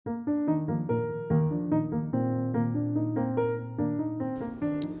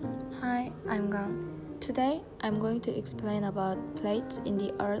Today, I'm going to explain about plates in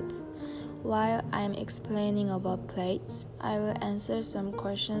the earth. While I'm explaining about plates, I will answer some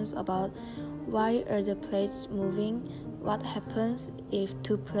questions about why are the plates moving, what happens if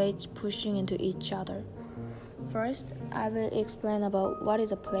two plates pushing into each other. First, I will explain about what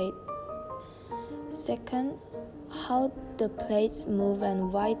is a plate. Second, how the plates move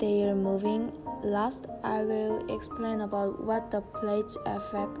and why they are moving. Last, I will explain about what the plates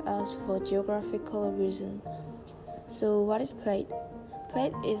affect us for geographical reasons. So, what is plate?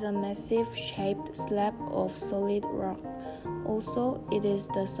 Plate is a massive shaped slab of solid rock. Also, it is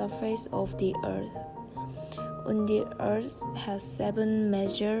the surface of the earth. On the earth has 7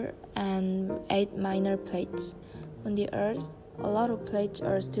 major and 8 minor plates. On the earth, a lot of plates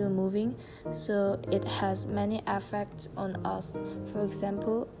are still moving, so it has many effects on us. For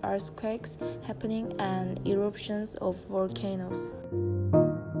example, earthquakes happening and eruptions of volcanoes.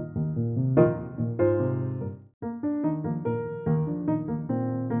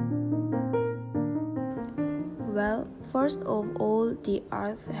 Well, first of all, the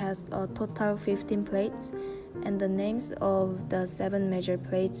earth has a total 15 plates, and the names of the 7 major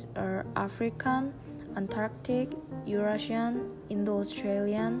plates are African, Antarctic, Eurasian,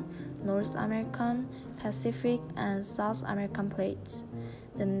 Indo-Australian, North American, Pacific, and South American plates.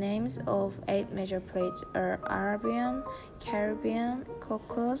 The names of 8 major plates are Arabian, Caribbean,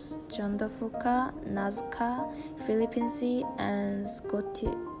 Cocos, John de Fuca, Nazca, Philippine Sea, and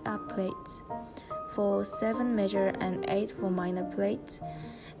Scotia plates. For 7 major and 8 for minor plates,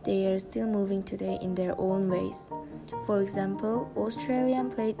 they are still moving today in their own ways. For example, Australian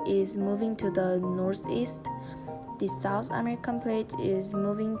plate is moving to the northeast. The South American plate is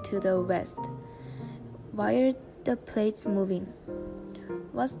moving to the west. Why are the plates moving?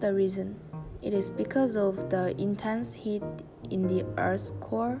 What's the reason? It is because of the intense heat in the Earth's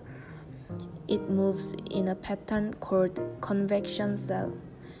core. It moves in a pattern called convection cell.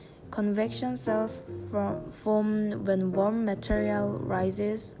 Convection cells form when warm material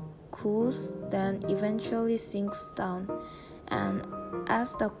rises, cools, then eventually sinks down. And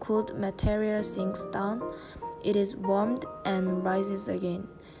as the cooled material sinks down, it is warmed and rises again.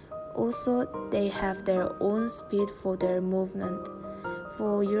 Also, they have their own speed for their movement.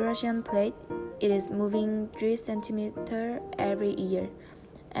 For Eurasian plate, it is moving 3 cm every year.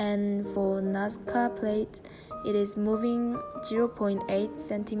 And for Nazca plate, it is moving 0.8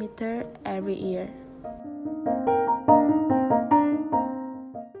 cm every year.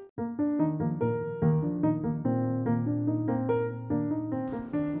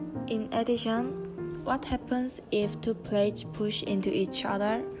 In addition, what happens if two plates push into each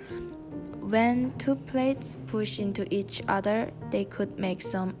other? When two plates push into each other, they could make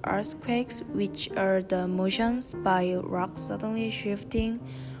some earthquakes, which are the motions by rocks suddenly shifting,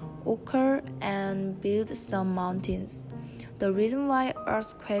 occur and build some mountains. The reason why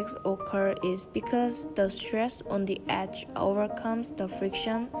earthquakes occur is because the stress on the edge overcomes the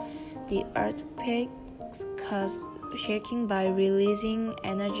friction. The earthquakes cause shaking by releasing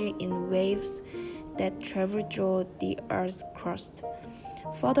energy in waves that travel through the Earth's crust.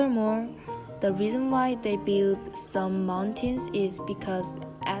 Furthermore, the reason why they build some mountains is because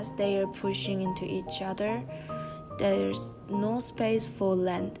as they are pushing into each other, there's no space for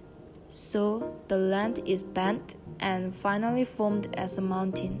land. So the land is bent and finally formed as a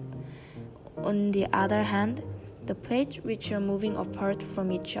mountain. On the other hand, the plates which are moving apart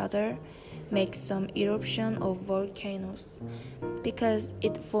from each other make some eruption of volcanoes because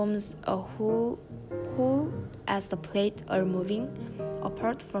it forms a hole as the plates are moving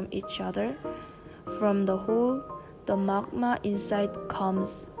apart from each other. From the hole, the magma inside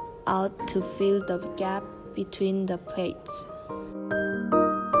comes out to fill the gap between the plates.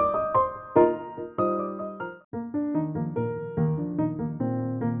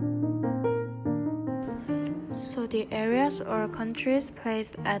 So the areas or countries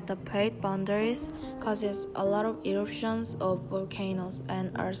placed at the plate boundaries causes a lot of eruptions of volcanoes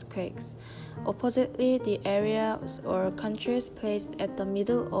and earthquakes. Oppositely, the areas or countries placed at the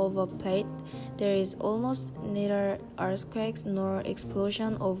middle of a plate, there is almost neither earthquakes nor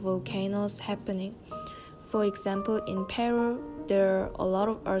explosion of volcanoes happening. For example, in Peru, there are a lot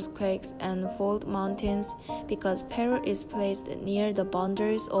of earthquakes and fault mountains because Peru is placed near the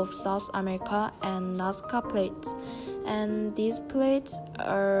boundaries of South America and Nazca plates, and these plates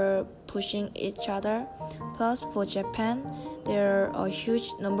are pushing each other. Plus, for Japan, there are a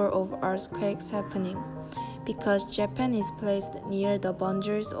huge number of earthquakes happening because Japan is placed near the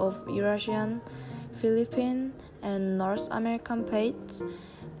boundaries of Eurasian, Philippine, and North American plates,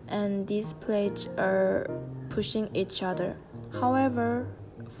 and these plates are pushing each other. However,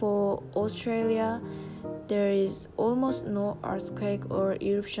 for Australia, there is almost no earthquake or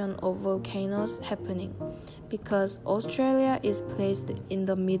eruption of volcanoes happening because Australia is placed in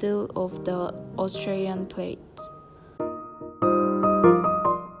the middle of the Australian plates.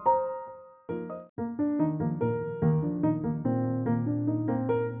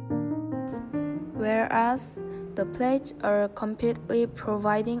 Whereas the plates are completely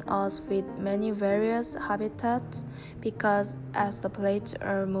providing us with many various habitats because as the plates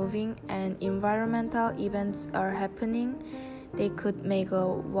are moving and environmental events are happening, they could make a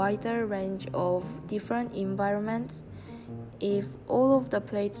wider range of different environments. If all of the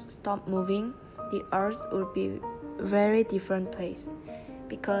plates stop moving, the earth would be a very different place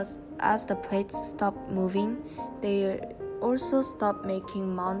because as the plates stop moving, they also stop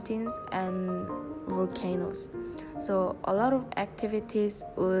making mountains and volcanoes. So a lot of activities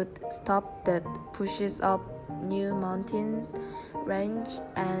would stop that pushes up new mountains range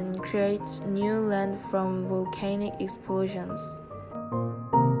and creates new land from volcanic explosions.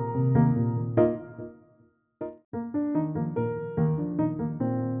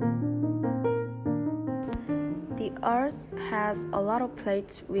 The earth has a lot of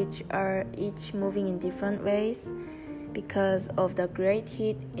plates which are each moving in different ways because of the great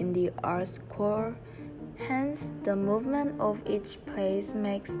heat in the earth's core. Hence, the movement of each place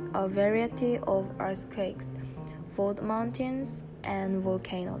makes a variety of earthquakes, fault mountains, and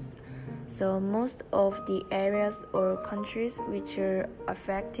volcanoes. So most of the areas or countries which are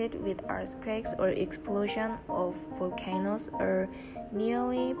affected with earthquakes or explosion of volcanoes are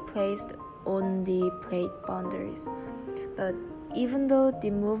nearly placed on the plate boundaries. But even though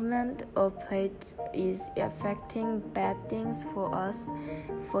the movement of plates is affecting bad things for us,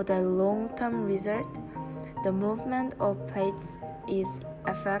 for the long-term result, the movement of plates is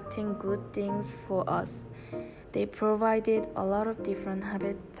affecting good things for us. They provided a lot of different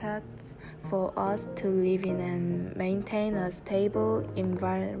habitats for us to live in and maintain a stable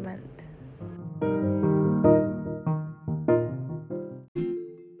environment.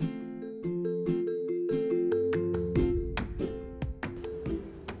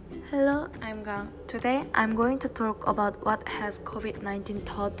 Hello, I'm Gang. Today I'm going to talk about what has COVID-19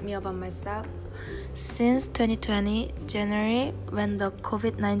 taught me about myself. Since 2020 January, when the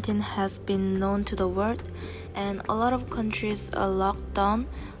COVID-19 has been known to the world and a lot of countries are locked down,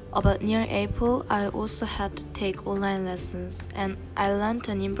 about near April, I also had to take online lessons, and I learned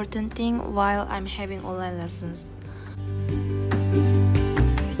an important thing while I'm having online lessons.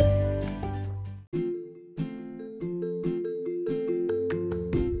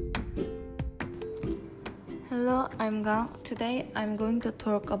 Hello, I'm Gang. Today I'm going to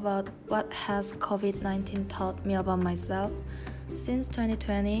talk about what has COVID-19 taught me about myself. Since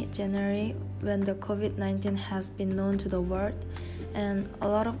 2020 January, when the COVID-19 has been known to the world and a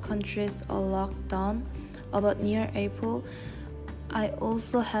lot of countries are locked down, about near April, I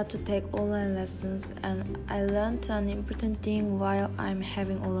also had to take online lessons, and I learned an important thing while I'm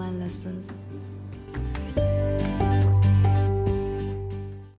having online lessons.